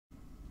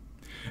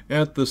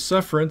At the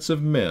Sufferance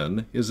of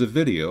Men is a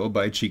video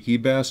by Cheeky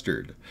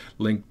Bastard.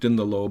 Linked in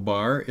the low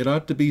bar, it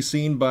ought to be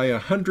seen by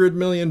 100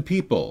 million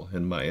people,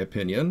 in my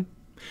opinion.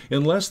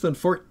 In less than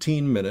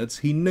 14 minutes,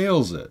 he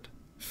nails it.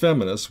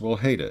 Feminists will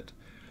hate it.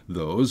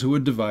 Those who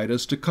would divide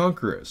us to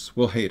conquer us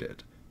will hate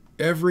it.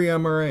 Every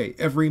MRA,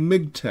 every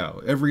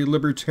MGTOW, every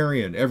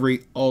libertarian,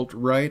 every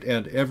alt-right,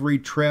 and every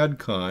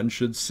tradcon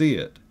should see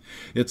it.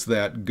 It's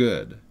that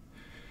good.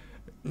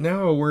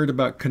 Now a word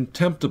about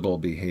contemptible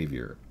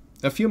behavior.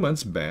 A few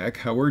months back,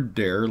 Howard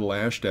Dare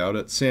lashed out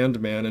at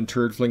Sandman and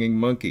Turd-Flinging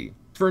Monkey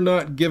for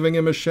not giving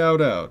him a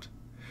shout-out.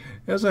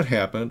 As it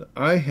happened,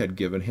 I had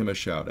given him a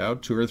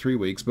shout-out 2 or 3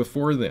 weeks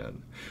before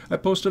then. I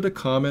posted a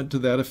comment to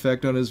that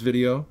effect on his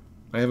video.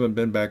 I haven't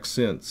been back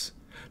since.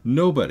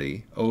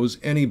 Nobody owes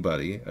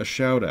anybody a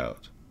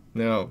shout-out.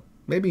 Now,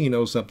 maybe he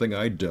knows something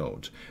I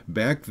don't.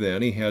 Back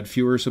then, he had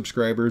fewer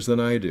subscribers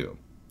than I do.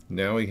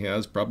 Now he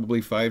has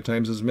probably 5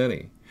 times as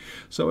many.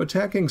 So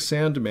attacking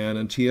Sandman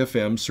and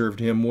TFM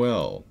served him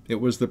well. It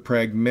was the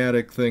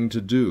pragmatic thing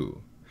to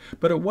do.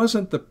 But it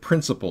wasn't the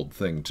principled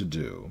thing to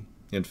do.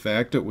 In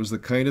fact, it was the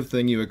kind of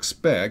thing you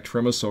expect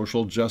from a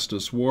social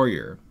justice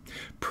warrior.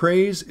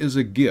 Praise is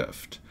a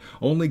gift.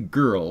 Only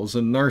girls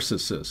and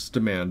narcissists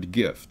demand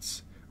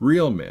gifts.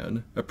 Real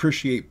men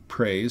appreciate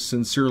praise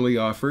sincerely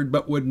offered,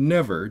 but would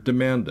never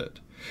demand it.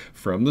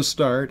 From the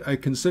start, I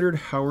considered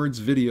Howard's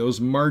videos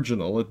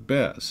marginal at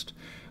best.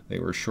 They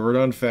were short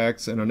on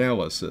facts and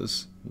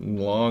analysis,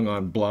 long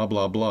on blah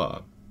blah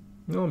blah.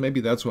 Well,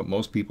 maybe that's what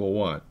most people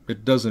want.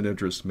 It doesn't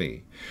interest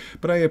me.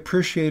 But I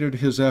appreciated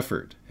his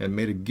effort and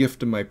made a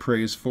gift of my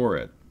praise for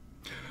it.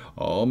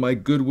 All my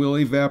goodwill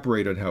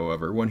evaporated,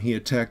 however, when he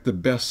attacked the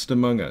best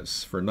among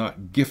us for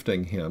not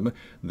gifting him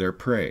their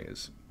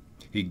praise.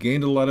 He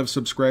gained a lot of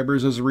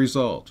subscribers as a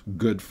result.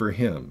 Good for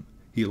him.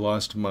 He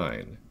lost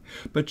mine.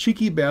 But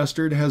Cheeky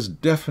Bastard has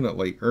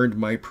definitely earned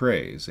my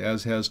praise,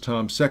 as has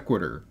Tom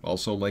Sequitur,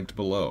 also linked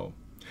below.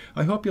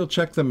 I hope you'll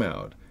check them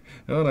out.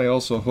 And I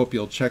also hope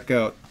you'll check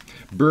out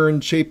Byrne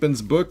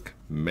Chapin's book,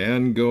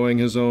 Man Going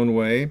His Own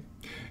Way.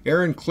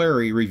 Aaron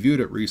Clary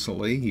reviewed it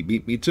recently. He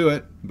beat me to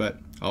it, but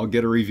I'll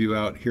get a review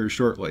out here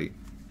shortly.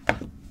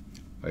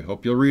 I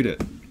hope you'll read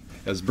it.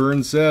 As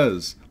Byrne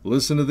says,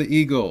 listen to the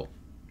eagle,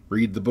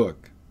 read the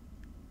book.